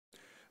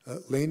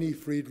Lainie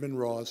Friedman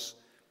Ross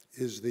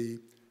is the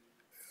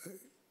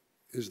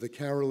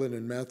Carolyn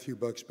and Matthew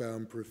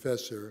Buxbaum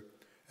Professor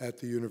at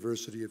the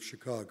University of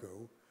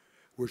Chicago,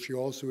 where she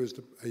also is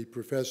a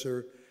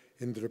professor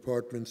in the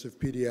departments of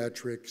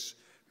pediatrics,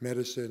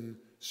 medicine,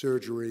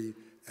 surgery,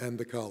 and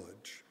the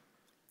college.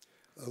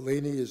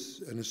 Lainie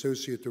is an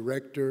associate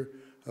director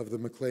of the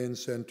MacLean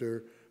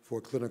Center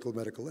for Clinical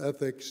Medical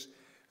Ethics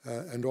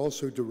and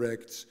also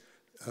directs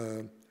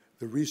the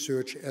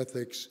Research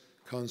Ethics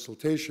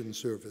Consultation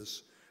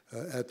Service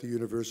at the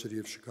University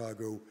of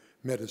Chicago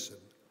Medicine.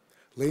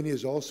 Lainie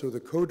is also the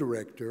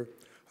co-director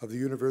of the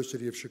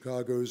University of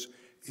Chicago's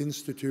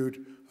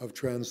Institute of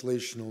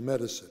Translational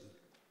Medicine.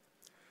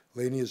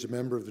 Lainie is a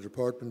member of the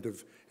Department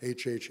of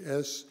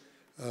HHS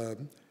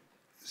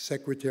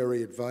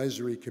Secretary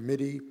Advisory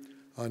Committee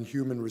on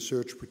Human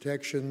Research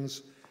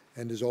Protections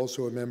and is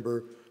also a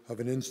member of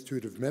an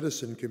Institute of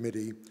Medicine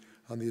Committee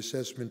on the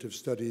assessment of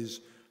studies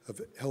of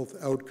health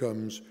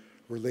outcomes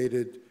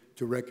related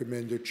to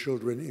recommended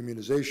children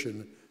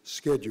immunization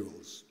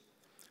schedules.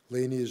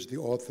 Lainie is the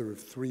author of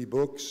 3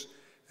 books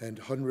and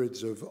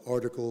hundreds of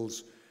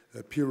articles,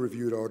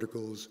 peer-reviewed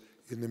articles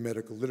in the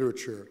medical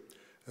literature.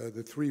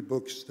 The 3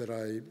 books that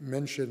I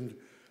mentioned,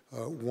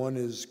 one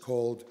is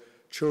called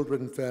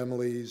Children,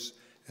 Families,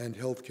 and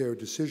Healthcare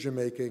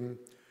Decision-Making,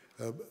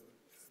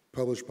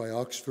 published by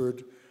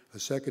Oxford. A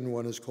second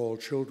one is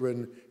called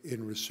Children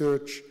in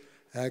Research,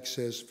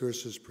 Access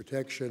versus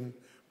Protection,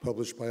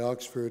 published by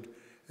Oxford.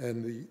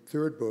 And the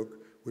third book,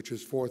 which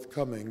is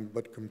forthcoming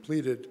but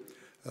completed,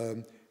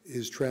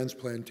 is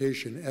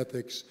Transplantation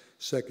Ethics,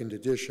 second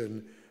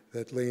edition,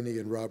 that Lainie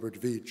and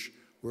Robert Veach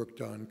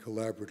worked on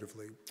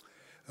collaboratively.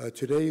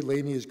 Today,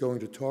 Lainie is going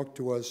to talk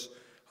to us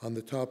on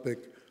the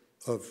topic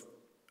of,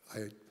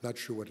 I'm not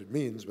sure what it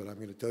means, but I'm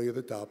going to tell you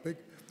the topic.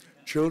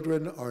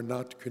 Children are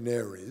not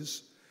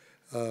canaries.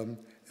 And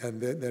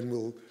then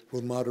we'll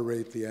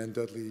moderate the Ann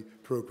Dudley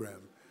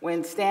program.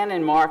 When Stan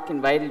and Mark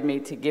invited me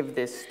to give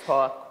this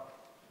talk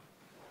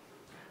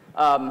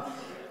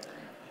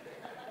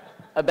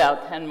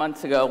about 10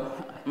 months ago,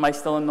 am I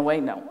still in the way?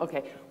 No.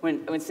 Okay.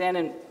 When Stan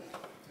and,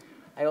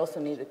 I also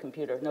need a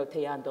computer. No,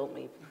 Tayan, don't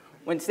leave.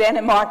 When Stan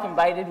and Mark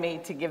invited me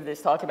to give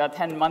this talk about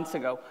 10 months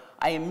ago,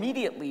 I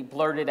immediately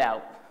blurted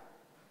out,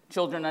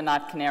 children are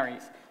not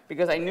canaries,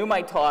 because I knew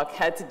my talk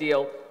had to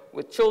deal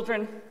with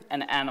children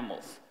and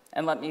animals.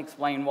 And let me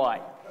explain why.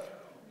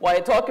 Why I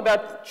talk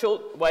about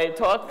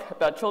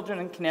children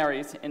and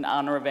canaries in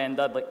honor of Ann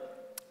Dudley.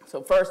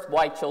 So first,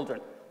 why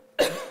children?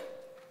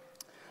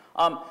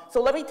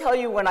 So let me tell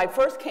you, when I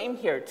first came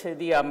here to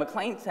the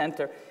MacLean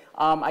Center,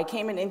 I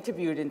came and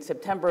interviewed in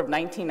September of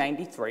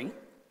 1993.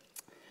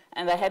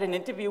 And I had an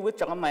interview with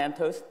John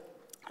Lantos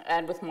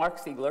and with Mark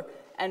Siegler.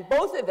 And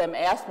both of them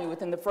asked me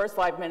within the first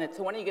 5 minutes,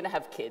 so when are you going to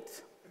have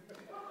kids?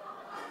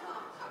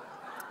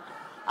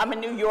 I'm a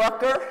New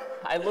Yorker.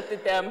 I looked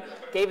at them,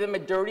 gave them a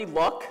dirty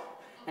look,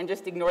 and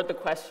just ignored the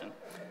question.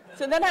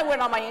 So then I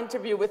went on my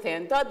interview with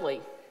Ann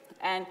Dudley,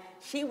 and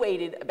she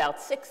waited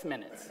about 6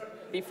 minutes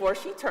before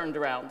she turned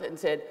around and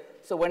said,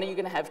 so when are you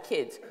going to have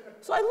kids?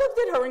 So I looked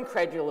at her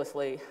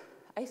incredulously.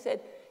 I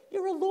said,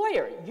 you're a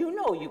lawyer. You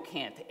know you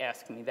can't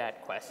ask me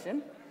that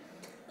question.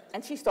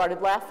 And she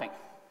started laughing.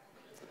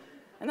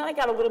 And then I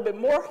got a little bit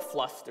more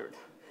flustered.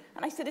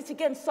 And I said, it's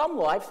against some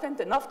law. I've spent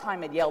enough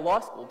time at Yale Law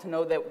School to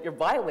know that you're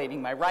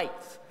violating my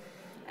rights.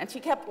 And she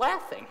kept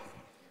laughing.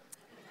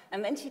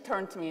 And then she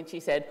turned to me and she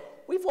said,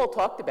 we've all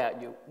talked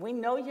about you. We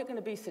know you're going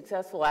to be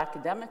successful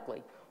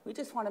academically. We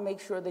just want to make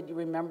sure that you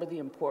remember the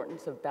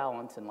importance of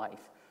balance in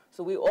life.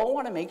 So we all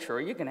want to make sure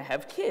you're going to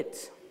have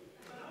kids.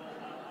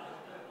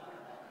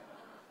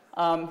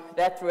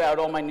 That threw out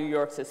all my New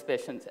York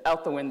suspicions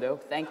out the window.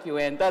 Thank you,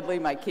 Ann Dudley.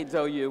 My kids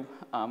owe you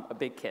a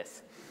big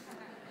kiss.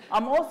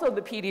 I'm also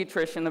the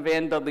pediatrician of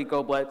Ann Dudley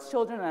Goblet's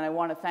children, and I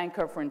want to thank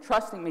her for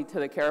entrusting me to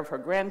the care of her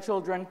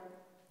grandchildren.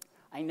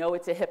 I know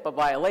it's a HIPAA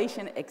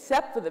violation,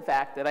 except for the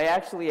fact that I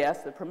actually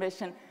asked the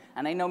permission,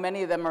 and I know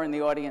many of them are in the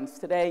audience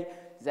today.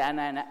 Zana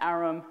and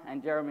Aram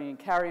and Jeremy and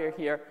Carrie are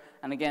here.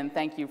 And again,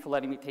 thank you for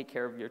letting me take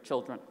care of your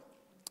children.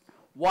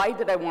 Why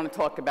did I want to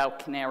talk about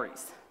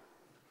canaries?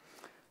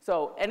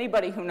 So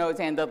anybody who knows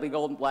Ann Dudley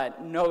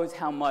Goldblatt knows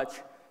how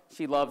much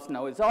she loves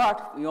Noah's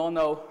Ark. We all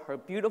know her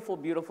beautiful,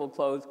 beautiful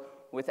clothes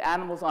with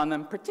animals on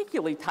them,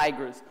 particularly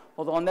tigers,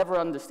 although I'll never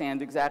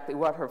understand exactly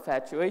what her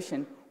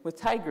infatuation with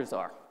tigers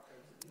are.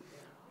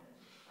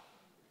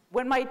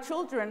 When my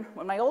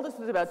oldest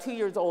was about 2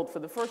 years old, for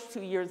the first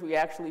 2 years, we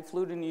actually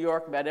flew to New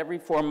York about every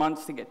 4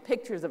 months to get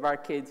pictures of our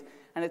kids.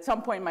 And at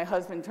some point, my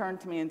husband turned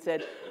to me and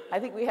said, I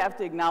think we have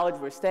to acknowledge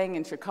we're staying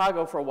in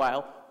Chicago for a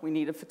while. We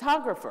need a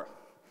photographer.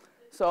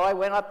 So I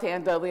went up to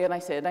Ann Dudley and I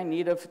said, I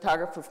need a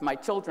photographer for my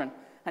children.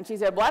 And she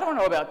said, well, I don't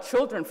know about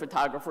children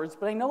photographers,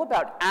 but I know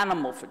about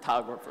animal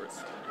photographers.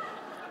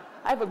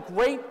 I have a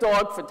great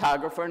dog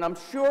photographer, and I'm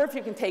sure if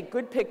you can take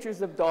good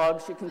pictures of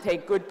dogs, you can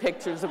take good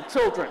pictures of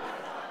children.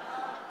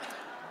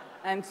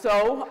 And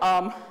so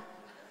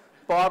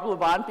Barb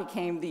Levant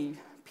became the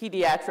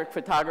pediatric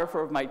photographer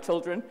of my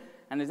children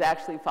and has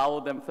actually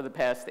followed them for the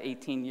past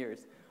 18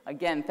 years.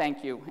 Again,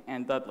 thank you,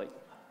 Ann Dudley.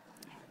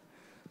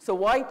 So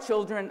why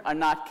children are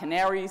not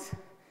canaries?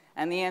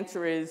 And the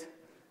answer is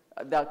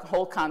the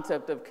whole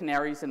concept of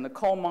canaries in the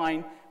coal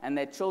mine, and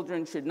that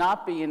children should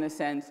not be, in a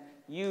sense,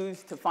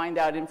 used to find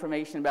out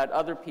information about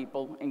other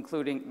people,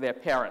 including their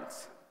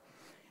parents.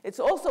 It's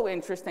also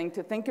interesting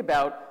to think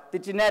about the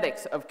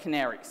genetics of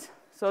canaries.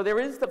 So there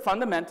is the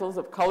fundamentals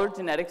of color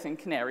genetics in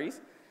canaries,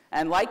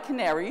 and like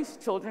canaries,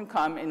 children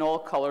come in all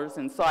colors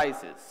and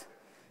sizes.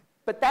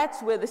 But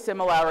that's where the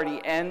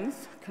similarity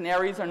ends.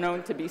 Canaries are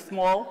known to be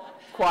small,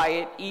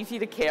 quiet, easy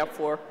to care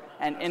for,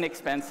 and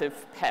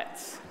inexpensive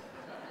pets.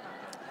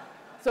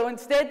 So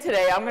instead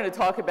today, I'm going to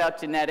talk about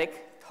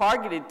genetic,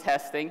 targeted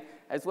testing,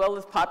 as well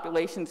as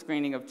population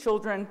screening of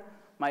children.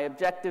 My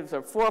objectives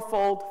are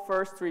fourfold.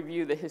 First, to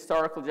review the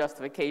historical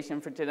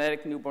justification for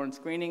genetic newborn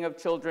screening of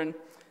children.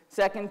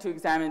 Second, to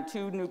examine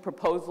two new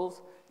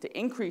proposals to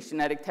increase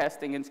genetic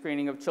testing and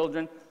screening of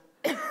children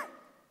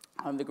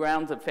on the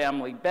grounds of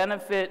family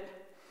benefit.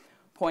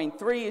 Point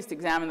 3 is to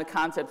examine the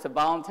concepts of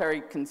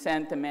voluntary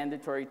consent and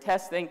mandatory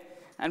testing.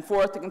 And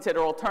fourth, to consider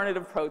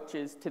alternative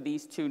approaches to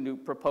these two new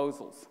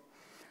proposals.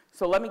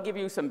 So let me give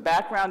you some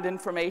background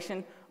information.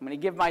 I'm going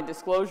to give my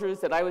disclosures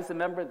that I was a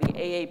member of the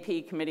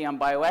AAP Committee on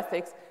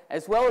Bioethics,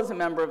 as well as a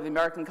member of the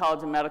American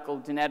College of Medical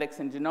Genetics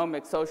and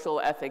Genomics Social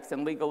Ethics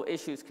and Legal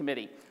Issues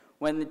Committee,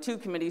 when the two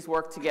committees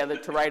worked together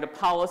to write a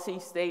policy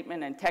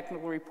statement and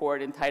technical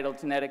report entitled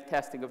Genetic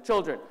Testing of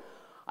Children.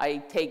 I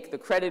take the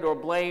credit or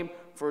blame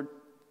for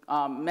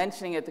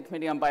mentioning at the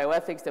Committee on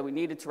Bioethics that we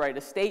needed to write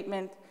a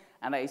statement,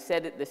 and I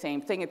said the same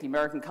thing at the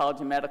American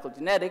College of Medical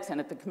Genetics, and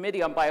at the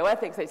Committee on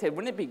Bioethics, I said,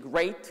 wouldn't it be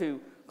great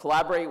to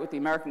collaborate with the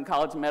American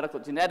College of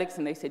Medical Genetics?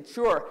 And they said,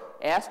 sure,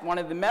 ask one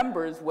of the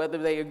members whether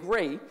they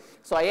agree.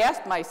 So I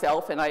asked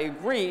myself, and I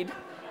agreed,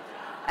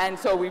 and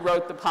so we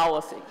wrote the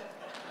policy.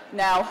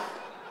 Now,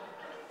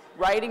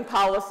 writing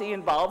policy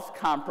involves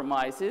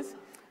compromises,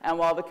 and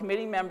while the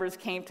committee members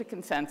came to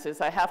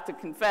consensus, I have to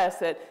confess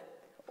that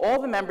all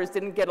the members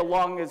didn't get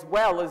along as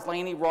well as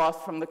Lainie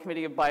Ross from the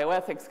Committee of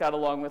Bioethics got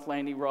along with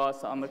Lainie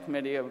Ross on the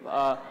Committee of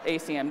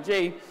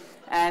ACMG,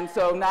 and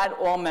so not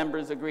all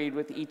members agreed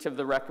with each of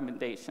the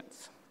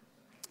recommendations.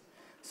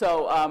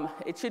 So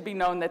it should be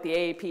known that the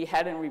AAP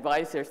hadn't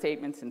revised their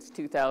statement since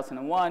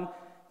 2001.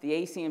 The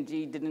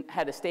ACMG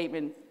had a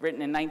statement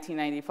written in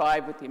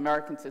 1995 with the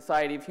American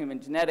Society of Human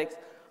Genetics.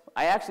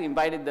 I actually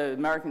invited the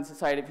American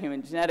Society of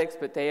Human Genetics,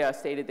 but they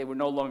stated they were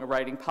no longer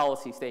writing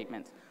policy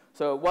statements.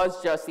 So it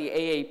was just the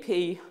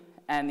AAP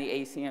and the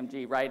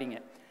ACMG writing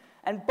it.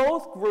 And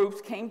both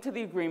groups came to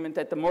the agreement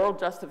that the moral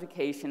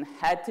justification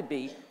had to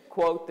be,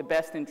 quote, the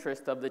best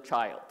interest of the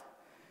child.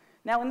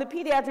 Now, in the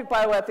pediatric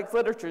bioethics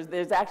literature,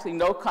 there's actually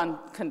no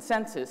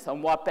consensus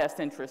on what best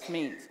interest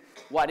means.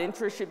 What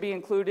interests should be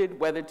included,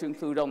 whether to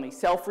include only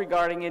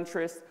self-regarding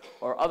interests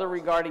or other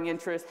regarding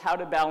interests, how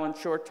to balance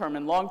short-term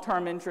and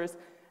long-term interests,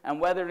 and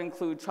whether to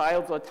include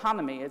child's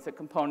autonomy as a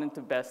component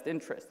of best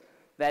interest.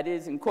 That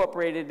is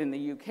incorporated in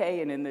the UK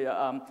and in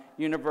the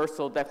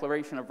Universal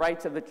Declaration of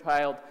Rights of the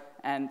Child.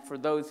 And for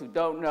those who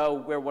don't know,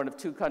 we're one of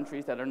two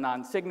countries that are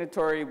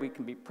non-signatory. We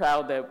can be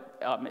proud that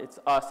it's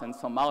us and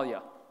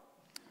Somalia.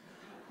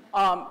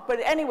 But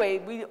anyway,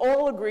 we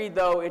all agreed,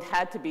 though, it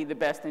had to be the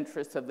best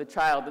interest of the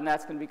child, and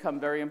that's going to become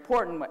very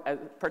important,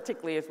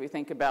 particularly as we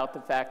think about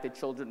the fact that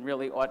children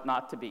really ought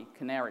not to be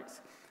canaries.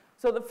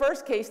 So the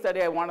first case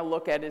study I want to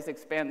look at is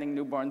expanding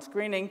newborn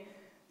screening.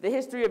 The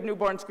history of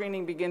newborn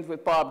screening begins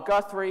with Bob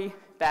Guthrie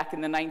back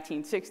in the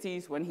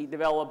 1960s when he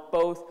developed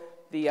both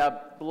the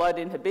blood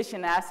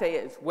inhibition assay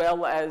as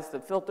well as the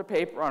filter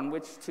paper on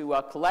which to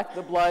collect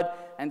the blood,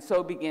 and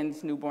so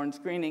begins newborn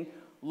screening,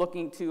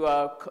 looking to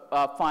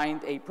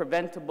find a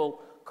preventable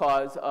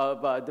cause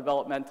of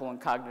developmental and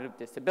cognitive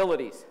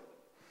disabilities.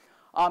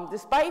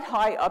 Despite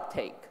high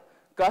uptake,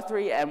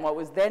 Guthrie and what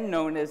was then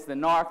known as the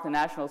NARC, the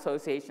National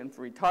Association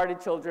for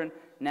Retarded Children,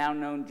 now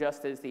known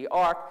just as the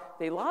ARC,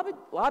 they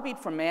lobbied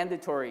for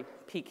mandatory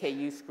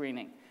PKU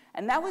screening.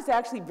 And that was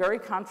actually very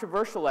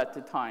controversial at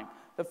the time.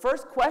 The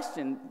first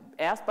question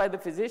asked by the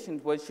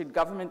physicians was, should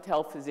government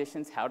tell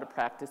physicians how to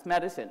practice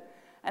medicine?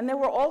 And there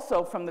were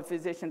also, from the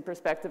physician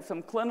perspective,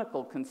 some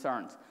clinical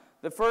concerns.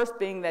 The first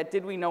being that,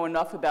 did we know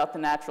enough about the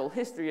natural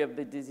history of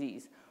the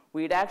disease?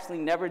 We had actually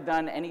never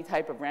done any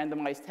type of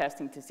randomized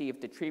testing to see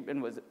if the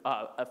treatment was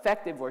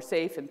effective or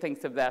safe and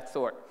things of that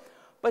sort.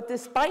 But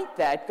despite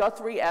that,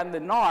 Guthrie and the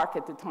NARC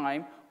at the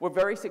time were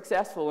very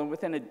successful, and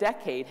within a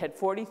decade,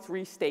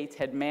 43 states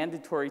had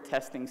mandatory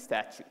testing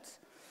statutes.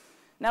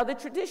 Now, the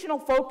traditional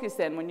focus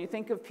then, when you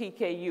think of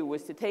PKU,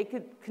 was to take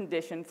a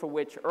condition for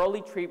which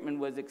early treatment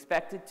was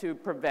expected to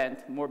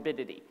prevent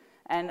morbidity.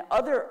 And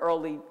other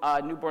early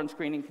newborn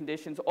screening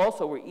conditions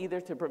also were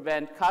either to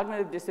prevent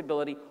cognitive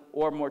disability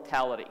or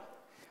mortality.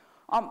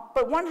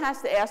 But one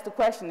has to ask the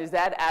question, is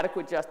that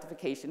adequate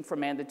justification for a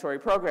mandatory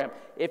program?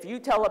 If you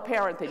tell a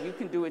parent that you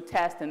can do a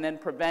test and then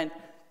prevent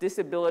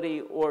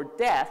disability or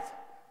death,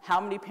 how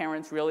many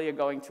parents really are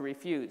going to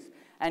refuse?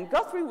 And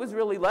Guthrie was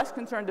really less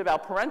concerned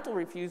about parental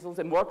refusals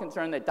and more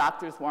concerned that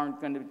doctors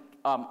weren't going to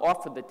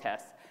offer the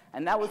test.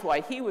 and that was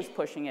why he was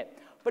pushing it.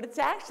 But it's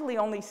actually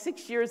only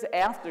 6 years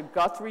after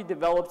Guthrie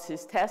develops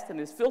his test and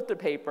his filter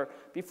paper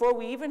before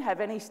we even have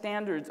any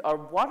standards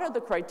of what are the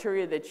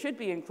criteria that should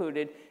be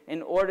included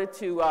in order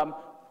to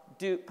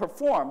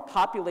perform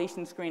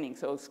population screening.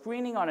 So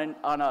screening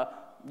on a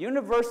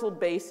universal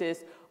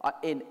basis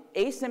in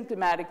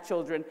asymptomatic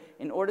children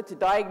in order to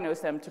diagnose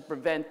them to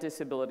prevent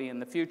disability in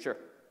the future.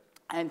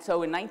 And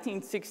so in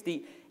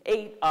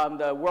 1968,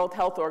 the World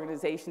Health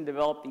Organization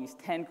developed these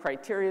 10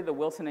 criteria, the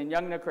Wilson and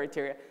Youngner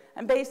criteria.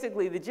 And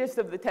basically, the gist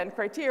of the 10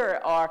 criteria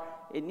are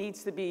it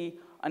needs to be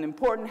an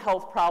important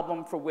health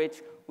problem for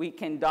which we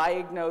can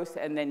diagnose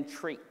and then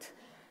treat.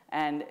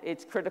 And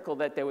it's critical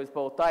that there was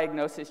both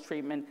diagnosis,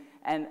 treatment,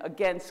 and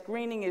again,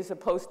 screening is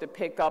supposed to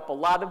pick up a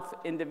lot of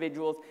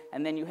individuals,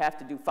 and then you have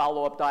to do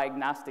follow-up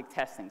diagnostic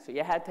testing. So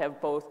you had to have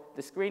both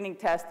the screening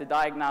test, the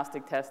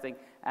diagnostic testing,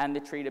 and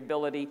the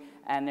treatability,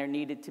 and there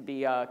needed to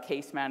be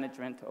case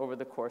management over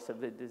the course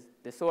of the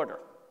disorder.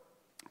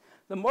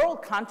 The moral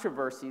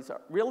controversies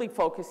really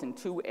focus in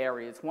two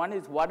areas. One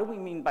is, what do we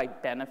mean by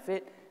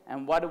benefit,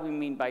 and what do we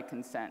mean by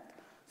consent?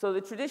 So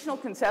the traditional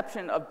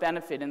conception of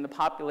benefit in the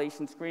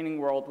population screening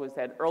world was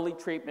that early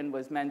treatment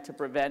was meant to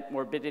prevent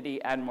morbidity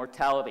and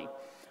mortality.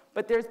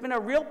 But there's been a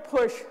real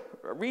push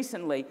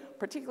recently,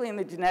 particularly in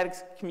the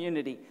genetics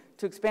community,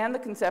 to expand the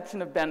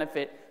conception of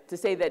benefit to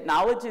say that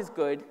knowledge is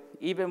good,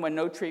 even when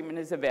no treatment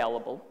is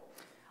available,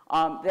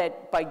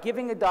 that by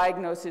giving a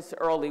diagnosis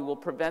early will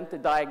prevent the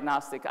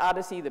diagnostic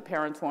odyssey. The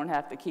parents won't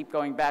have to keep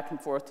going back and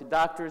forth to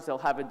doctors. They'll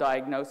have a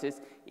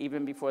diagnosis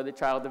even before the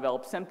child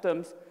develops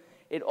symptoms.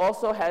 It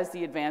also has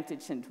the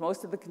advantage, since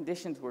most of the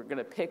conditions we're going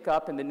to pick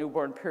up in the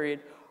newborn period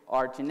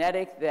are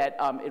genetic, that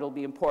it'll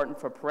be important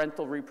for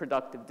parental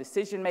reproductive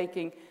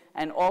decision-making,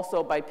 and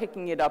also by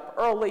picking it up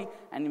early,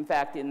 and in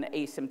fact in the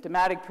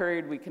asymptomatic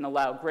period, we can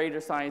allow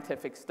greater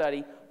scientific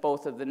study,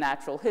 both of the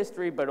natural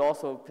history, but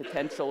also of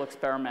potential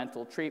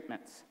experimental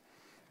treatments.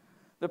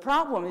 The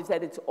problem is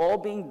that it's all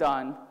being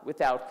done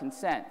without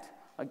consent.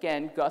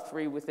 Again,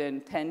 Guthrie, within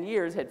 10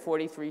 years, had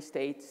 43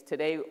 states.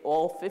 Today,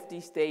 all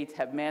 50 states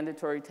have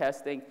mandatory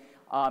testing.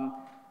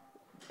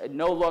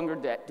 No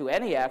longer do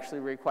any actually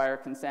require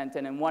consent.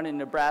 And in one in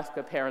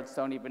Nebraska, parents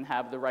don't even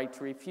have the right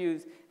to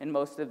refuse. In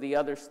most of the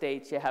other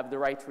states, you have the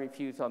right to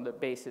refuse on the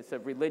basis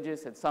of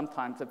religious and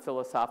sometimes of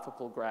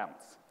philosophical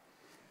grounds.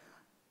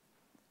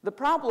 The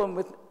problem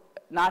with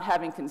not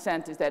having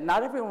consent is that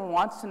not everyone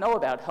wants to know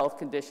about health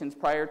conditions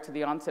prior to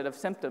the onset of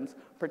symptoms,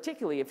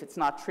 particularly if it's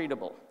not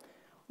treatable.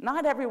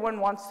 Not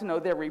everyone wants to know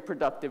their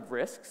reproductive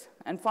risks,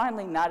 and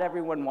finally, not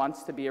everyone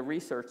wants to be a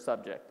research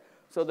subject.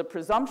 So the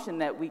presumption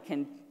that we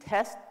can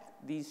test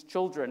these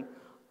children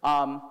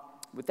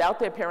without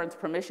their parents'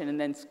 permission and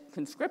then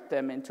conscript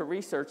them into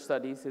research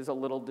studies is a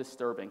little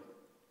disturbing.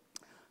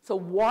 So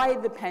why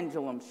the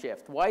pendulum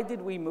shift? Why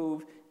did we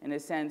move, in a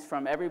sense,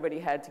 from everybody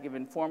had to give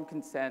informed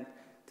consent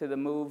to the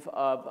move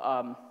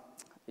of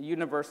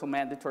universal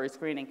mandatory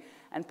screening?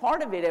 And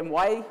part of it, and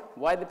why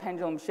the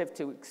pendulum shift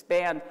to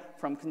expand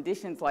from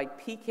conditions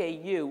like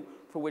PKU,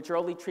 for which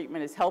early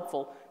treatment is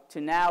helpful, to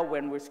now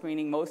when we're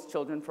screening most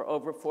children for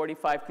over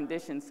 45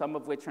 conditions, some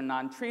of which are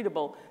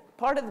non-treatable.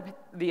 Part of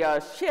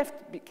the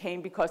shift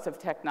came because of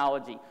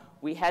technology.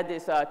 We had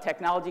this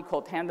technology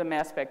called tandem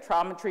mass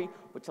spectrometry,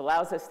 which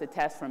allows us to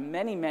test for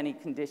many, many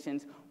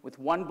conditions with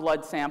one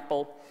blood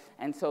sample.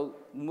 And so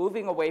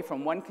moving away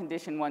from one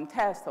condition, one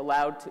test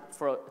allowed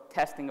for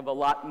testing of a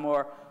lot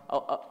more,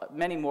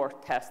 many more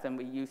tests than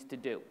we used to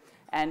do.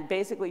 And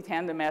basically,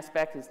 tandem mass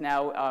spec is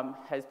now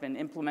has been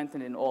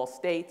implemented in all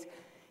states.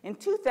 In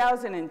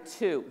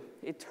 2002,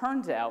 it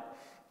turns out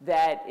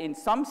that in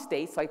some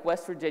states, like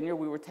West Virginia,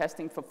 we were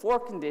testing for 4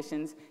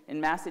 conditions.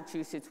 In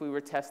Massachusetts, we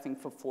were testing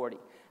for 40.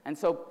 And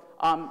so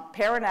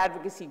parent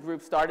advocacy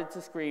groups started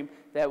to scream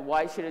that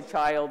why should a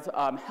child's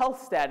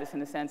health status,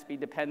 in a sense, be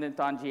dependent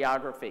on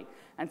geography?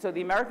 And so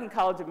the American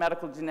College of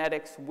Medical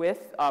Genetics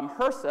with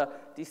HRSA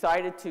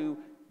decided to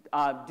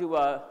do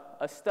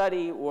a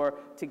study or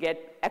to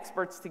get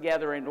experts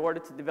together in order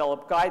to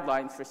develop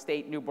guidelines for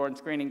state newborn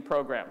screening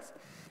programs.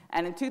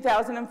 And in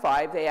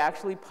 2005, they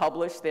actually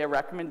published their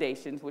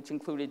recommendations, which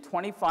included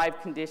 25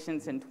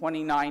 conditions and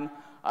 29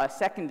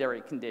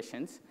 secondary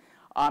conditions,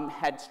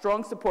 had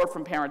strong support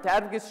from parent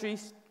advocacy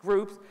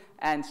groups,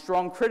 and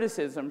strong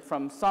criticism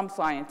from some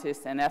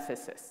scientists and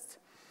ethicists.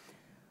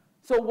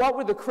 So what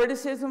were the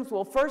criticisms?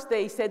 Well, first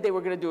they said they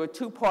were going to do a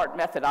 2-part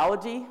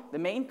methodology. The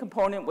main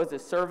component was a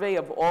survey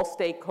of all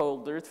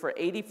stakeholders for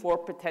 84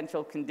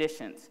 potential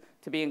conditions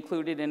to be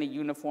included in a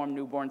uniform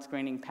newborn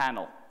screening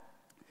panel.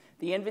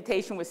 The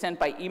invitation was sent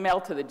by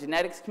email to the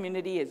genetics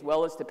community as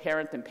well as to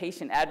parent and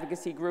patient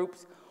advocacy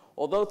groups.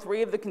 Although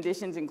 3 of the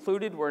conditions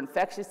included were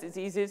infectious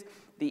diseases,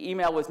 the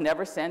email was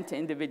never sent to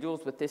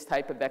individuals with this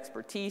type of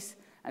expertise,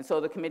 and so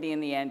the committee in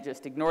the end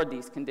just ignored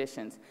these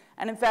conditions.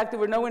 And in fact, there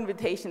were no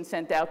invitations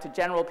sent out to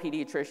general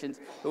pediatricians.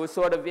 It was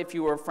sort of, if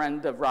you were a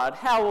friend of Rod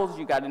Howell's,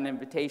 you got an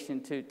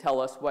invitation to tell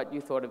us what you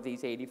thought of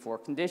these 84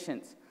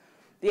 conditions.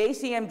 The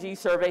ACMG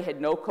survey had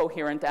no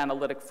coherent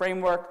analytic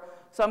framework.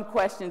 Some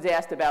questions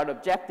asked about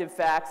objective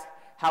facts,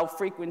 How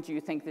frequent do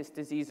you think this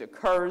disease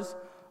occurs?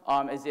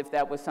 As if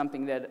that was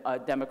something that a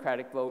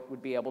democratic vote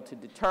would be able to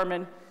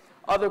determine.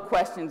 Other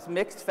questions,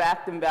 mixed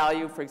fact and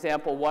value. For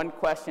example, one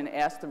question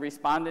asked the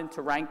respondent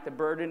to rank the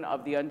burden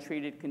of the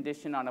untreated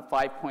condition on a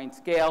 5-point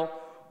scale,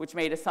 which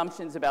made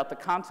assumptions about the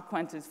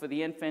consequences for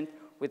the infant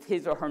with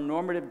his or her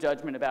normative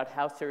judgment about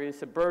how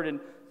serious a burden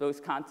those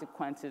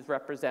consequences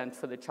represent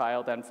for the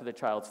child and for the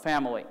child's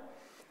family.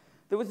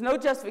 There was no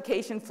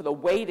justification for the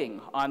weighting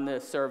on the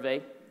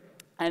survey,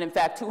 and in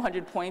fact,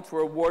 200 points were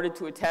awarded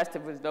to a test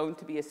that was known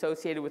to be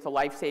associated with a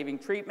life-saving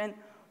treatment,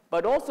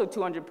 but also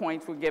 200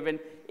 points were given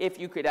if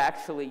you could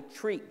actually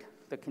treat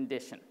the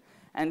condition.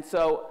 And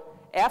so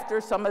after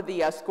some of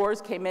the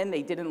scores came in,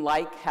 they didn't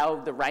like how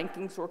the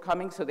rankings were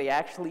coming, so they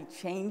actually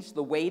changed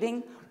the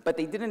weighting, but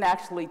they didn't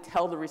actually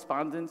tell the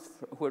respondents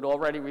who had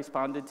already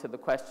responded to the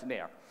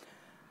questionnaire.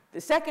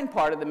 The second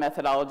part of the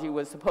methodology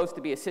was supposed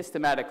to be a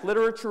systematic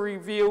literature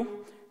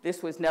review.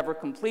 This was never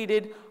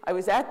completed. I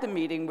was at the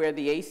meeting where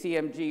the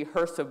ACMG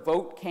HRSA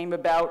vote came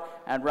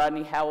about, and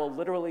Rodney Howell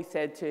literally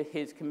said to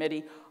his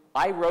committee,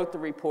 "I wrote the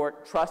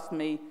report, trust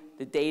me,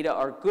 the data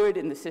are good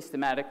in the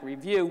systematic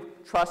review,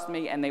 trust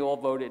me," and they all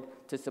voted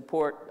to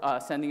support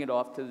sending it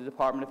off to the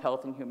Department of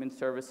Health and Human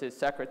Services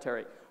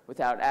secretary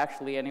without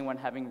actually anyone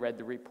having read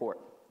the report.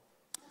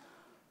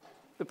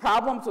 The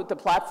problems with the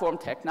platform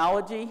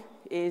technology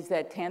is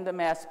that tandem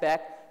mass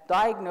spec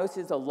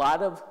diagnoses a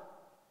lot of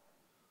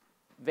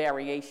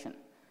variation,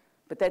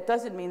 but that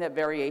doesn't mean that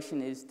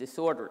variation is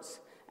disorders.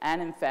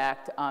 And in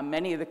fact,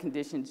 many of the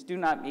conditions do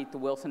not meet the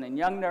Wilson and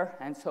Youngner,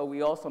 and so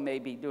we also may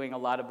be doing a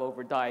lot of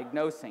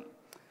overdiagnosing.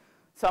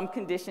 Some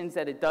conditions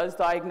that it does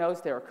diagnose,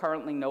 there are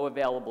currently no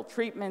available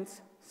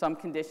treatments. Some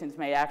conditions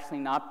may actually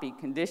not be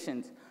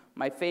conditions.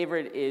 My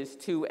favorite is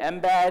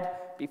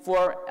 2-MBAD.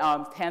 Before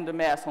tandem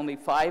mass, only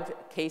 5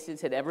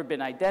 cases had ever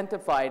been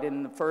identified.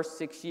 In the first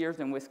 6 years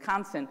in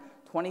Wisconsin,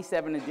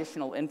 27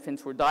 additional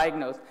infants were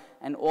diagnosed,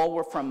 and all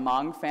were from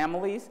Hmong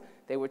families.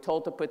 They were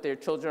told to put their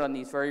children on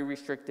these very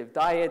restrictive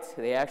diets.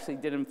 They actually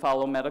didn't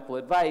follow medical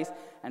advice,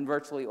 and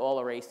virtually all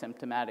are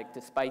asymptomatic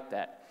despite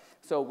that.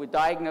 So we're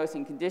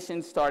diagnosing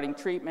conditions, starting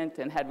treatment,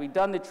 and had we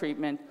done the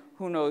treatment,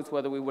 who knows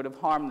whether we would have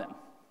harmed them.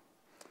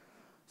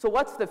 So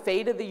what's the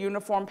fate of the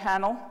uniform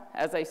panel?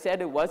 As I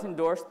said, it was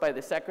endorsed by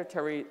the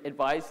Secretary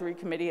Advisory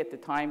Committee at the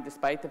time,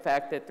 despite the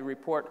fact that the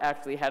report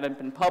actually hadn't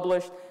been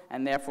published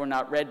and therefore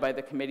not read by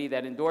the committee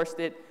that endorsed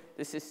it.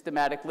 The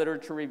systematic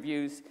literature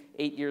reviews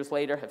 8 years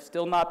later have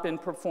still not been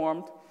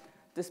performed.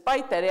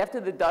 Despite that, after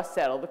the dust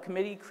settled, the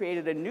committee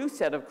created a new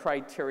set of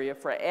criteria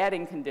for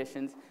adding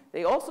conditions.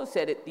 They also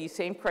said that these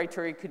same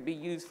criteria could be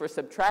used for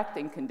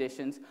subtracting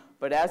conditions,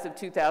 but as of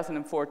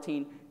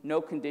 2014, no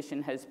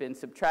condition has been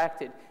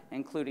subtracted,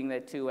 including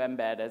that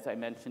 2-MBAD, as I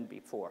mentioned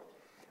before.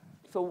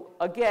 So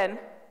again,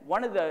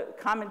 one of the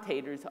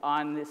commentators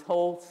on this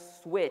whole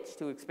switch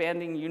to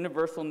expanding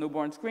universal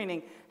newborn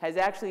screening has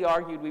actually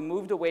argued we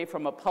moved away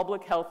from a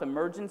public health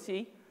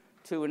emergency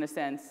to, in a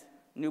sense,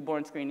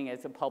 newborn screening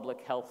as a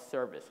public health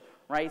service,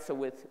 right? So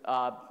with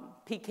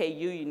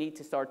PKU, you need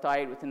to start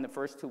diet within the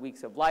first 2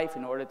 weeks of life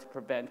in order to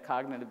prevent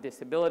cognitive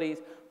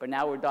disabilities, but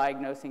now we're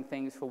diagnosing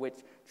things for which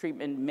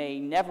treatment may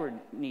never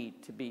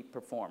need to be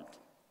performed.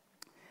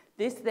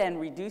 This then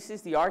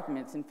reduces the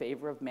arguments in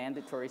favor of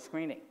mandatory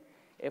screening.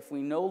 If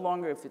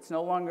it's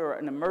no longer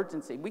an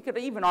emergency, we could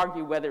even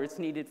argue whether it's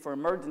needed for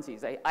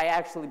emergencies. I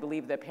actually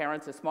believe that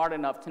parents are smart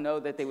enough to know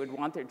that they would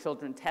want their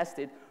children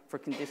tested for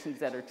conditions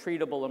that are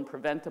treatable and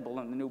preventable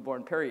in the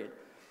newborn period.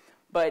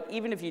 But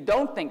even if you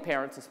don't think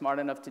parents are smart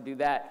enough to do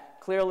that,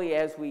 clearly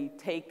as we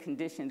take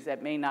conditions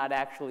that may not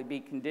actually be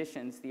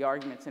conditions, the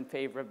arguments in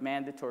favor of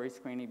mandatory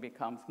screening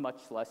becomes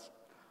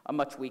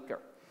much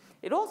weaker.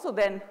 It also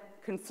then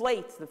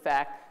conflates the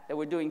fact that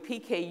we're doing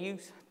PKU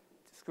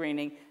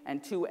screening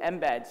and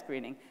 2-MBAD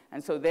screening,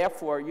 and so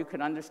therefore you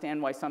can understand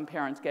why some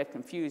parents get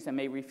confused and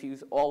may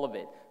refuse all of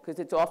it, because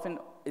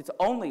it's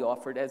only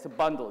offered as a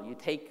bundle. You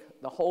take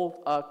the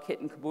whole kit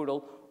and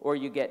caboodle, or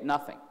you get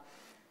nothing.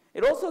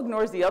 It also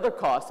ignores the other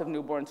costs of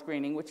newborn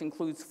screening, which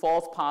includes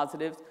false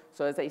positives.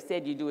 So as I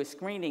said, you do a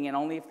screening, and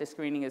only if the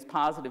screening is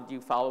positive do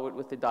you follow it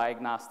with the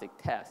diagnostic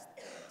test.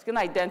 It's going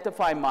to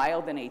identify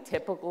mild and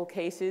atypical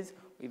cases.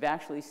 We've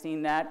actually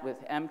seen that with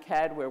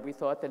MCAD, where we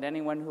thought that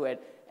anyone who had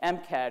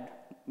MCAD,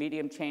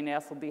 medium chain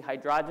ethyl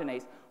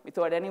dehydrogenase, we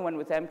thought anyone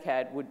with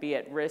MCAD would be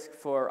at risk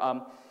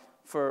for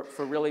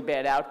really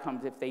bad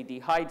outcomes if they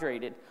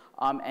dehydrated.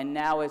 And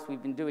now, as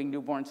we've been doing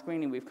newborn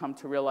screening, we've come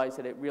to realize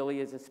that it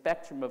really is a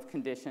spectrum of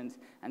conditions,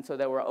 and so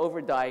that we're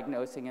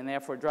overdiagnosing and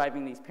therefore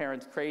driving these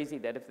parents crazy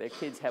that if their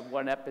kids have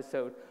one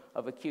episode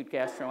of acute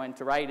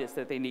gastroenteritis,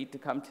 that they need to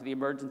come to the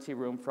emergency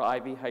room for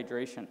IV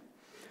hydration.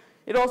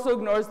 It also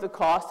ignores the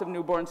cost of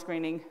newborn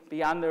screening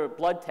beyond the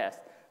blood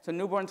test. So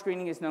newborn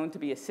screening is known to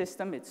be a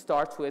system. It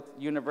starts with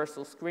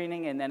universal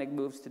screening, and then it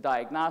moves to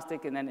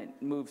diagnostic, and then it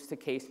moves to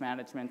case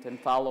management and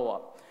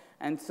follow-up.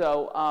 And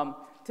so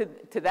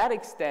to that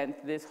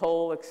extent, this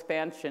whole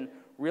expansion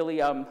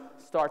really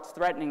starts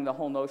threatening the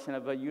whole notion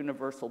of a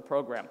universal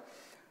program.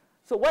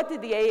 So what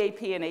did the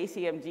AAP and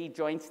ACMG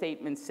joint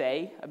statement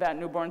say about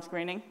newborn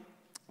screening?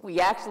 We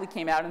actually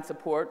came out in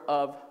support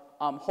of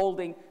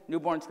holding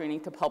newborn screening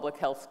to public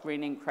health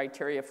screening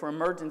criteria for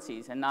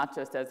emergencies and not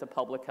just as a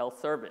public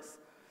health service.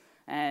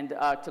 And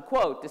to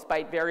quote,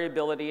 despite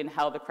variability in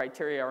how the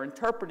criteria are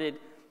interpreted,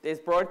 there's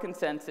broad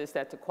consensus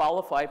that to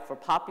qualify for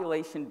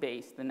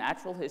population-based, the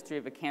natural history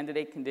of a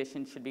candidate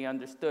condition should be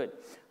understood.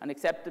 An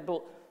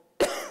acceptable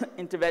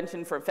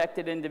intervention for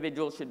affected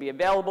individuals should be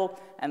available,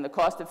 and the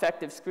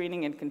cost-effective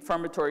screening and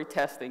confirmatory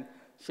testing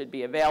should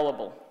be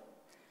available.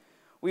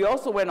 We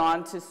also went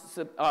on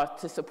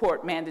to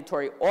support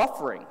mandatory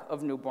offering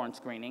of newborn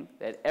screening,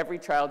 that every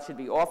child should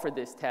be offered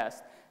this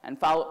test,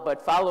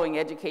 but following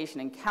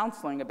education and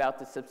counseling about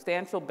the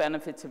substantial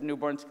benefits of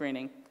newborn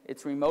screening,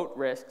 its remote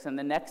risks, and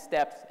the next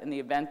steps in the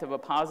event of a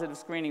positive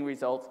screening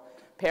result,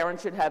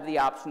 parents should have the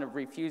option of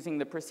refusing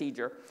the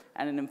procedure,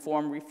 and an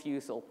informed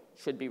refusal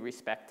should be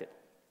respected.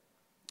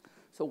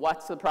 So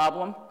what's the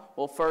problem?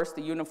 Well, first,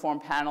 the uniform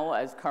panel,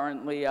 as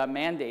currently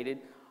mandated,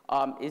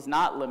 is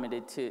not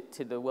limited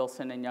to the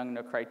Wilson and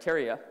Youngner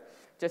criteria.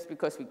 Just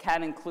because we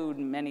can include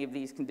many of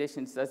these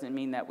conditions doesn't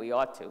mean that we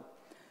ought to.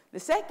 The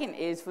second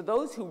is, for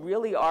those who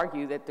really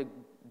argue that the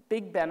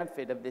big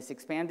benefit of this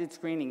expanded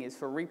screening is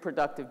for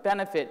reproductive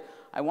benefit,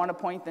 I want to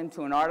point them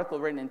to an article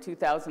written in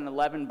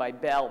 2011 by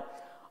Bell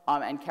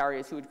and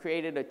carriers who had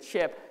created a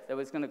chip that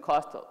was going to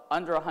cost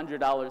under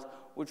 $100,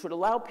 which would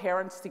allow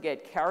parents to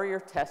get carrier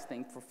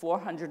testing for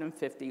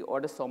 450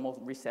 autosomal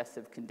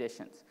recessive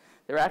conditions.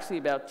 There are actually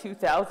about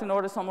 2,000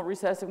 autosomal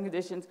recessive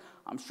conditions.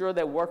 I'm sure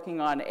they're working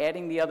on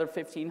adding the other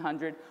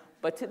 1,500,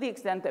 but to the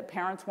extent that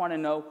parents want to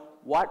know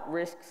what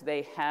risks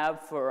they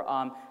have for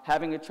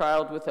having a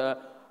child with a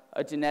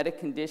genetic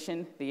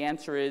condition, the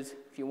answer is,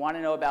 if you want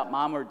to know about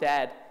mom or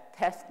dad,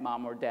 test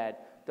mom or dad.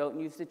 Don't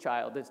use the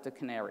child as the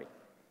canary.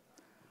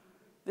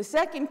 The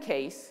second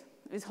case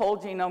is whole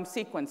genome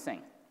sequencing.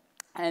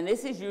 And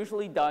this is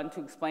usually done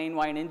to explain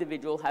why an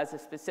individual has a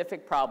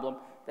specific problem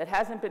that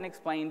hasn't been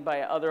explained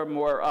by other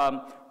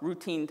more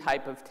routine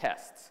type of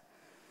tests.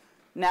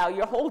 Now,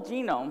 your whole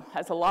genome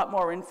has a lot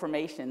more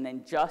information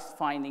than just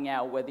finding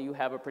out whether you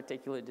have a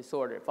particular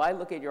disorder. If I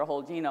look at your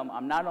whole genome,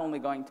 I'm not only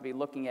going to be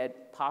looking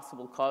at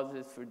possible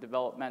causes for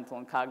developmental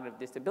and cognitive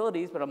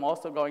disabilities, but I'm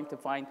also going to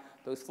find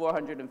those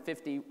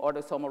 450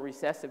 autosomal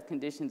recessive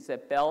conditions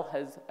that Bell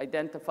has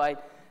identified,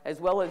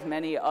 as well as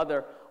many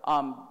other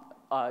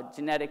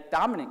genetic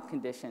dominant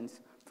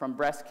conditions, from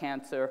breast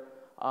cancer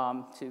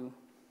to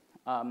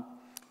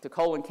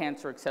colon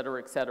cancer, et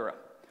cetera, et cetera.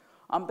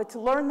 But to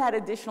learn that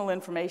additional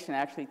information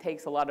actually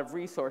takes a lot of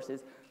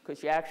resources,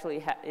 because you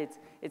actually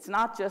it's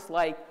not just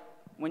like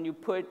when you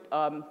put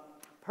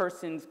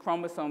person's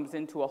chromosomes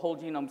into a whole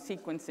genome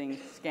sequencing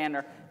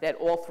scanner that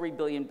all 3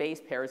 billion base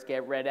pairs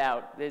get read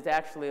out. There's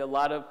actually a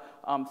lot of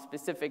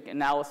specific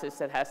analysis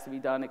that has to be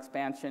done,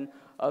 expansion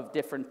of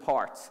different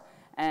parts.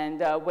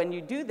 And when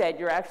you do that,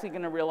 you're actually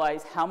going to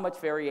realize how much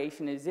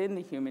variation is in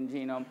the human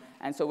genome.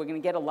 And so we're going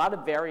to get a lot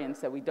of variants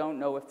that we don't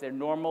know if they're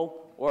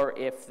normal or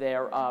if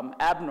they're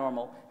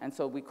abnormal. And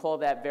so we call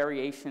that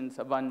variations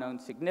of unknown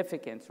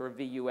significance, or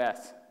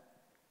VUS.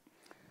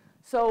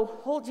 So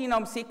whole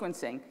genome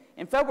sequencing.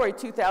 In February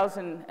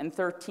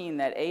 2013,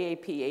 that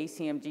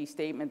AAP-ACMG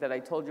statement that I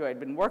told you I'd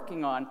been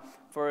working on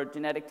for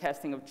genetic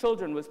testing of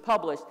children was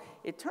published.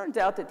 It turns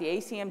out that the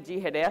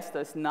ACMG had asked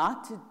us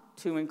not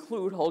to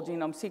include whole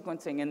genome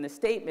sequencing in the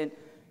statement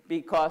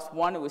because,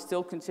 one, it was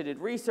still considered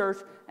research,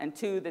 and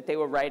two, that they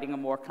were writing a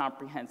more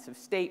comprehensive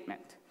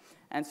statement.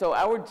 And so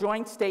our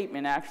joint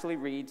statement actually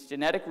reads,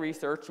 genetic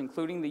research,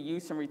 including the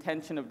use and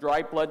retention of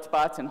dried blood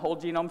spots and whole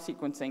genome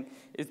sequencing,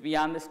 is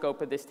beyond the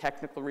scope of this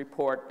technical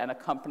report and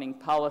accompanying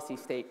policy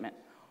statement.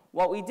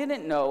 What we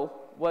didn't know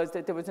was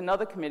that there was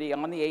another committee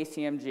on the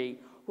ACMG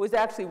who was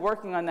actually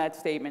working on that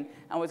statement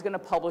and was going to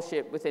publish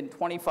it within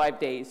 25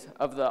 days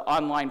of the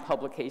online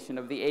publication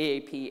of the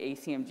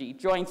AAP-ACMG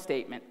joint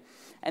statement.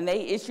 And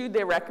they issued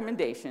their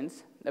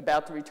recommendations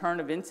about the return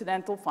of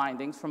incidental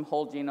findings from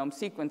whole genome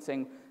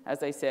sequencing,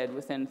 as I said,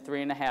 within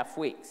 3.5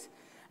 weeks.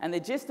 And the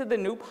gist of the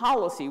new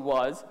policy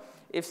was,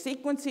 if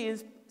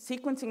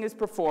sequencing is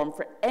performed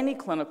for any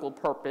clinical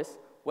purpose,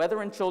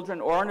 whether in children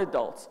or in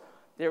adults,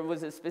 there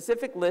was a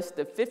specific list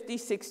of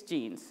 56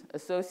 genes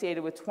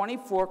associated with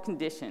 24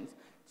 conditions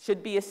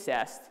should be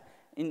assessed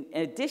in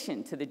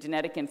addition to the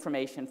genetic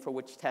information for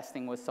which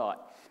testing was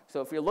sought.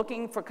 So if you're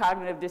looking for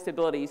cognitive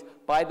disabilities,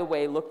 by the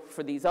way, look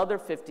for these other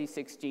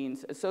 56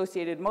 genes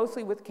associated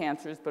mostly with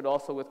cancers, but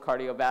also with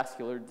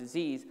cardiovascular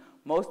disease,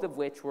 most of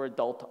which were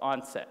adult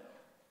onset.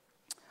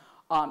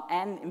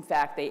 And in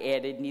fact, they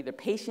added neither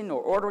patient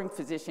or ordering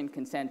physician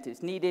consent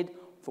is needed.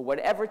 For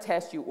whatever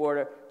test you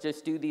order,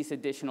 just do these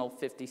additional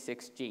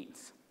 56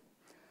 genes.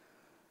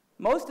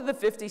 Most of the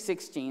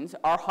 56 genes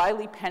are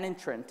highly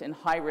penetrant in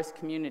high-risk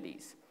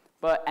communities.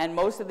 And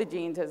most of the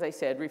genes, as I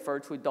said, refer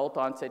to adult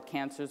onset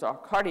cancers or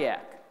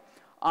cardiac.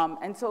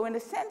 And so in a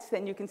sense,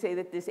 then, you can say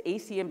that this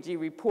ACMG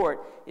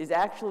report is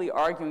actually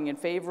arguing in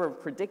favor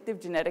of predictive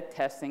genetic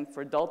testing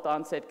for adult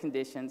onset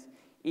conditions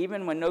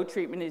even when no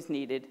treatment is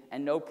needed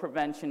and no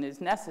prevention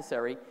is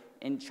necessary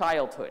in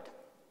childhood.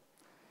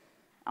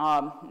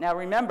 Now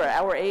remember,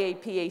 our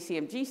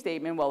AAP-ACMG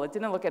statement, while it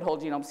didn't look at whole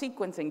genome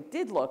sequencing,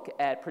 did look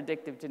at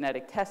predictive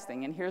genetic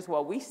testing, and here's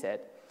what we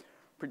said.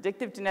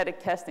 Predictive genetic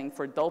testing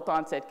for adult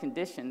onset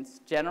conditions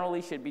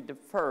generally should be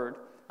deferred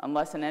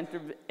unless an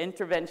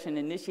intervention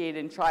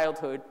initiated in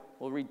childhood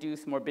will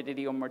reduce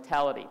morbidity or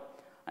mortality.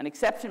 An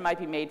exception might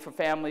be made for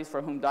families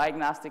for whom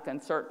diagnostic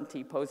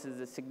uncertainty poses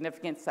a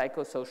significant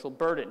psychosocial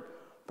burden,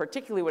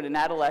 particularly when an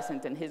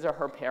adolescent and his or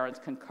her parents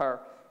concur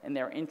in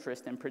their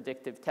interest in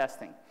predictive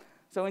testing.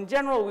 So in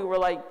general, we were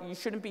like, you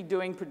shouldn't be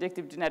doing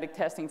predictive genetic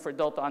testing for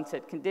adult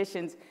onset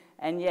conditions,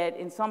 and yet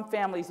in some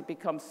families it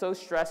becomes so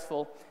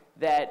stressful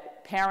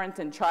that parent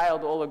and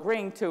child all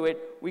agreeing to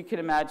it, we could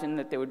imagine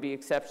that there would be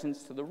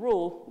exceptions to the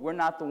rule. We're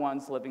not the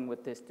ones living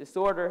with this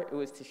disorder. It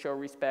was to show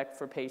respect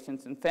for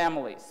patients and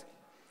families.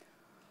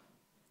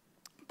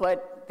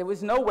 But there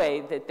was no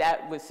way that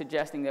that was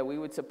suggesting that we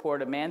would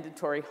support a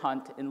mandatory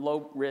hunt in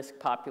low-risk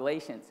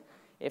populations.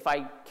 If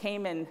I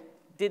came and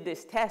did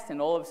this test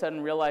and all of a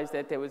sudden realized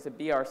that there was a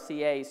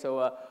BRCA, so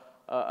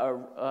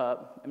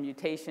a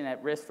mutation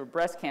at risk for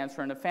breast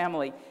cancer in a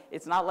family,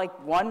 it's not like,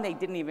 one, they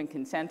didn't even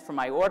consent for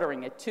my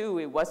ordering it. Two,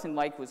 it wasn't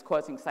like it was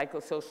causing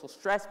psychosocial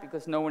stress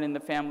because no one in the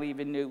family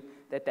even knew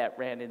that that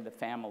ran in the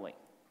family.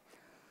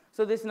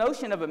 So this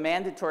notion of a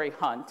mandatory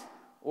hunt,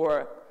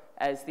 or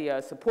as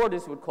the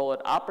supporters would call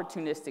it,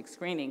 opportunistic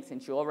screening,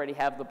 since you already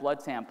have the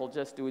blood sample,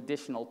 just do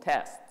additional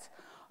tests.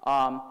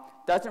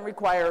 Doesn't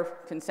require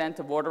consent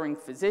of ordering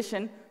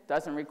physician,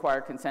 doesn't require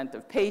consent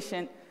of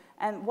patient,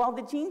 and while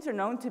the genes are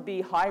known to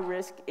be high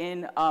risk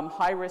in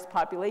high-risk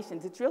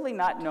populations, it's really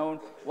not known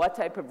what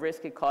type of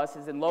risk it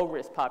causes in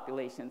low-risk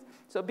populations.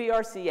 So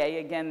BRCA,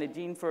 again, the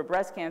gene for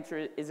breast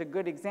cancer, is a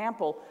good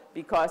example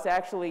because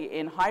actually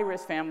in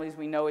high-risk families,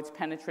 we know it's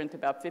penetrant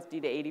about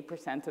 50 to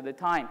 80% of the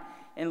time.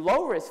 In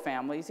low-risk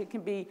families, it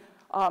can be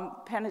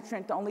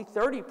penetrant only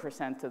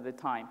 30% of the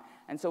time.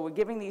 And so we're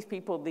giving these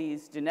people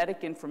these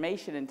genetic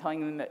information and telling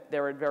them that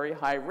they're at very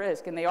high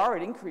risk, and they are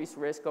at increased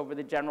risk over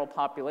the general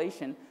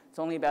population. It's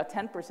only about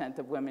 10%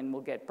 of women will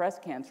get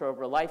breast cancer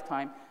over a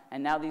lifetime,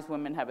 and now these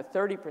women have a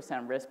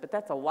 30% risk, but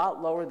that's a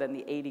lot lower than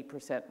the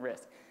 80%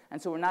 risk. And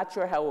so we're not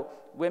sure how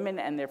women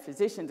and their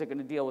physicians are going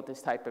to deal with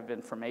this type of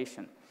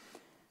information.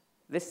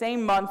 The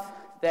same month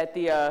that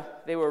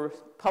they were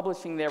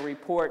publishing their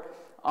report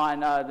on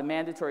the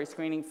mandatory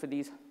screening for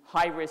these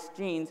high-risk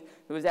genes,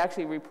 there was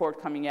actually a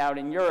report coming out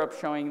in Europe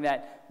showing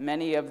that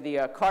many of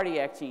the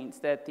cardiac genes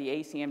that the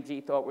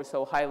ACMG thought were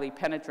so highly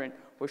penetrant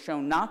were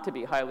shown not to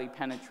be highly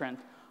penetrant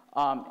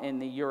in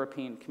the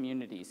European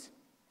communities.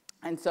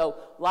 And so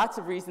lots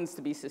of reasons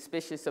to be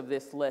suspicious of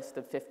this list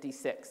of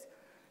 56.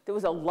 There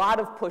was a lot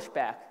of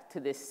pushback to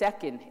this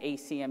second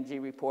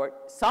ACMG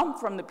report, some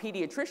from the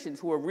pediatricians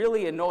who were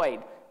really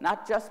annoyed,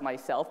 not just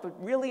myself, but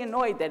really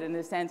annoyed that in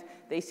a sense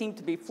they seemed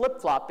to be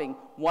flip-flopping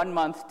 1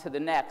 month to the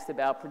next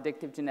about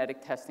predictive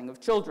genetic testing of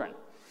children.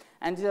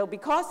 And so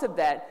because of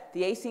that,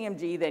 the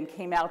ACMG then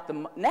came out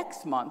the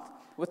next month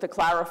with a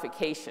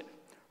clarification,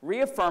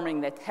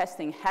 reaffirming that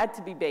testing had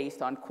to be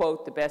based on,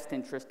 quote, the best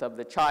interest of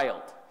the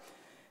child.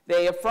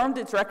 They affirmed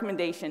its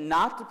recommendation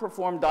not to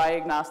perform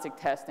diagnostic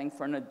testing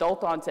for an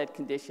adult onset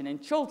condition in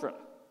children.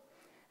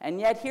 And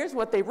yet, here's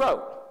what they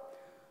wrote.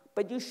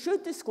 But you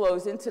should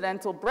disclose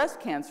incidental breast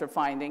cancer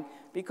finding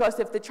because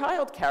if the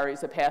child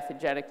carries a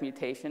pathogenic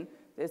mutation,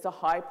 there's a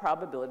high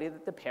probability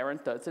that the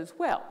parent does as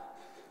well.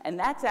 And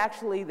that's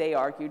actually, they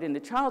argued, in the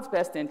child's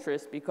best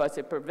interest because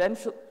it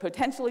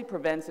potentially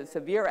prevents a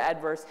severe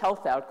adverse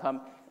health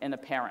outcome in a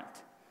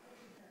parent.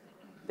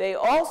 They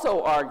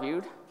also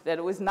argued that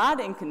it was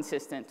not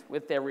inconsistent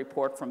with their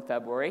report from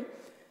February.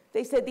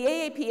 They said the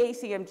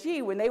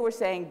AAP-ACMG, when they were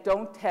saying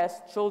don't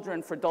test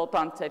children for adult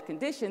onset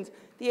conditions,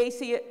 the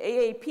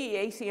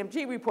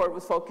AAP-ACMG report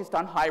was focused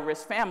on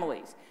high-risk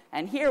families.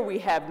 And here we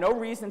have no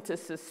reason to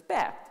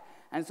suspect.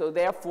 And so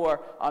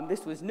therefore,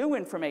 this was new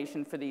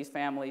information for these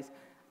families,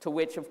 to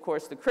which, of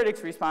course, the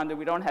critics responded,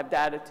 we don't have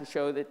data to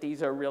show that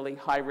these are really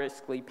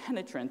high-riskly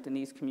penetrant in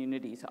these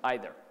communities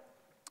either.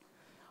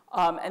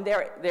 And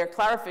their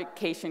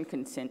clarification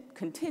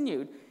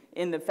continued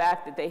in the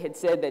fact that they had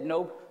said that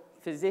no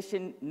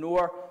physician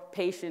nor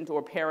patient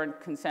or parent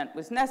consent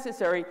was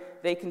necessary.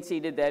 They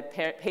conceded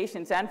that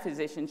patients and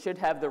physicians should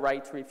have the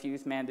right to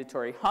refuse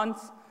mandatory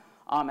hunts,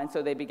 and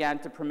so they began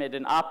to permit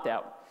an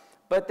opt-out.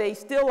 But they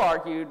still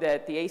argued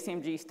that the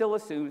ACMG still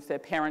assumes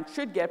that parents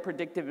should get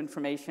predictive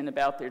information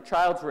about their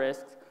child's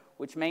risks,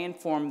 which may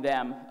inform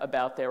them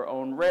about their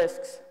own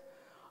risks.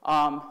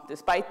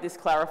 Despite this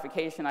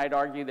clarification, I'd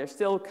argue there's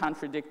still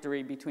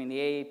contradictory between the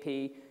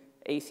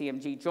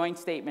AAP-ACMG joint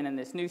statement and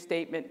this new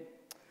statement.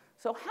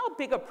 So how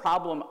big a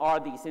problem are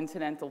these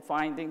incidental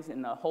findings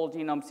in the whole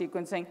genome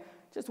sequencing?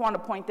 Just want to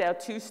point out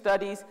two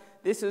studies.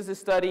 This is a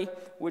study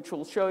which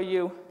will show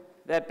you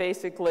that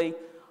basically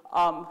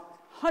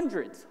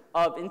hundreds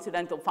of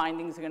incidental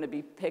findings are going to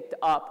be picked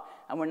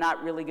up, and we're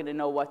not really going to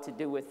know what to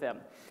do with them.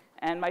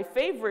 And my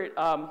favorite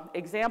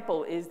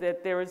example is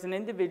that there is an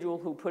individual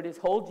who put his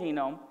whole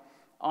genome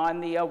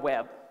on the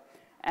web.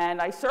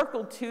 And I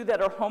circled 2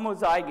 that are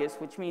homozygous,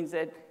 which means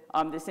that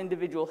this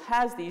individual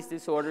has these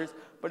disorders.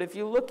 But if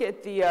you look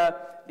at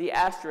the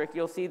asterisk,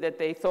 you'll see that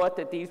they thought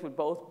that these would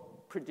both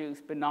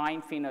produce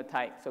benign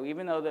phenotypes. So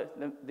even though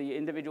the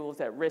individual was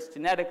at risk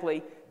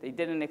genetically, they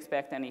didn't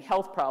expect any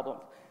health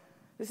problems.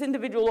 This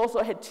individual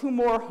also had 2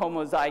 more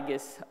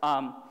homozygous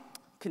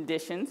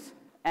conditions,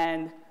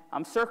 and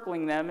I'm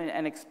circling them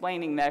and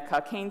explaining that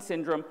Cockayne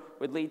syndrome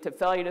would lead to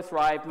failure to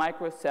thrive,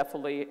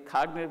 microcephaly,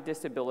 cognitive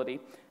disability,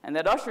 and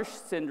that Usher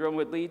syndrome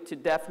would lead to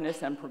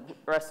deafness and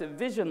progressive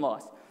vision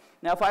loss.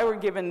 Now, if I were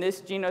given this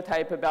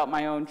genotype about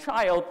my own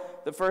child,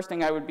 the first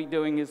thing I would be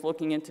doing is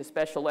looking into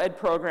special ed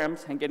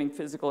programs and getting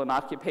physical and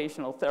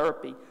occupational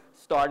therapy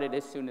started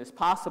as soon as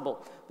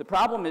possible. The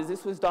problem is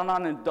this was done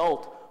on an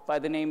adult by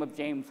the name of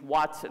James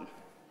Watson.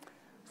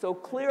 So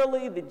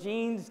clearly the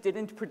genes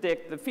didn't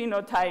predict the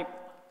phenotype.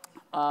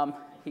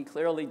 He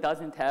clearly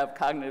doesn't have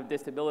cognitive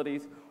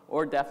disabilities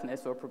or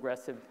deafness or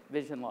progressive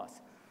vision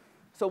loss.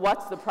 So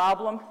what's the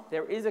problem?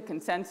 There is a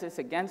consensus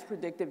against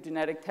predictive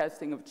genetic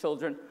testing of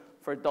children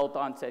for adult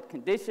onset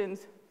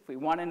conditions. If we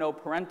want to know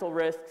parental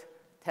risks,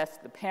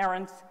 test the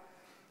parents.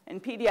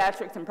 In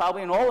pediatrics and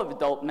probably in all of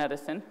adult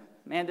medicine,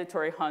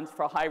 mandatory hunts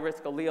for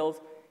high-risk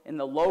alleles in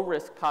the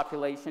low-risk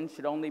population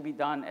should only be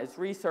done as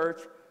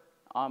research,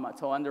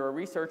 so under a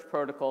research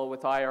protocol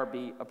with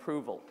IRB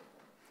approval.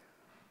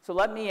 So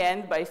let me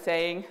end by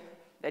saying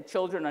that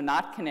children are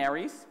not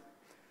canaries.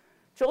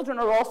 Children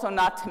are also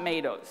not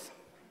tomatoes.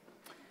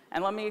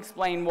 And let me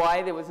explain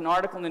why. There was an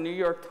article in the New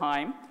York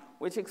Times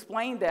which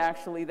explained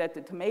actually that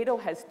the tomato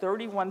has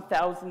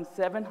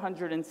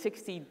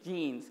 31,760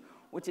 genes,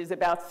 which is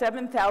about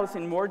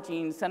 7,000 more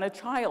genes than a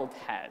child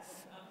has.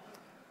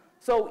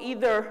 So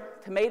either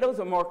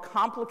tomatoes are more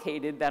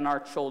complicated than our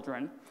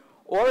children,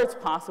 or it's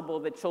possible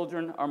that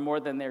children are more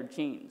than their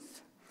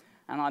genes.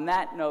 And on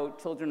that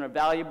note, children are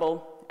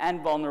valuable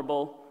and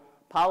vulnerable.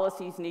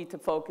 Policies need to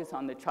focus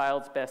on the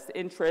child's best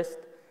interest,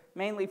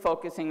 mainly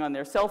focusing on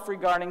their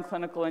self-regarding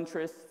clinical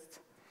interests.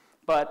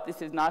 But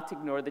this is not to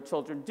ignore that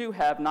children do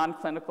have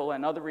non-clinical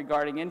and other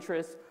regarding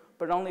interests,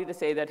 but only to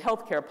say that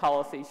healthcare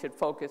policy should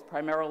focus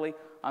primarily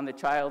on the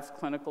child's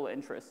clinical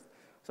interests.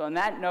 So on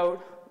that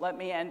note, let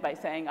me end by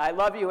saying I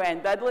love you,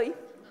 Ann Dudley.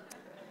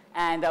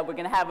 And we're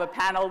going to have a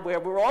panel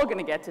where we're all going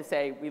to get to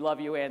say we love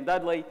you, Ann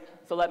Dudley.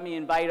 So let me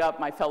invite up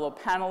my fellow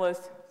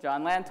panelists,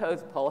 John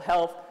Lantos, Paul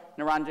Health,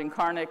 Niranjan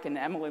Karnik, and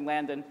Emily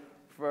Landon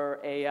for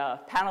a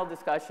panel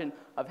discussion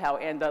of how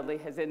Ann Dudley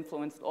has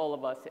influenced all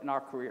of us in our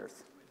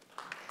careers.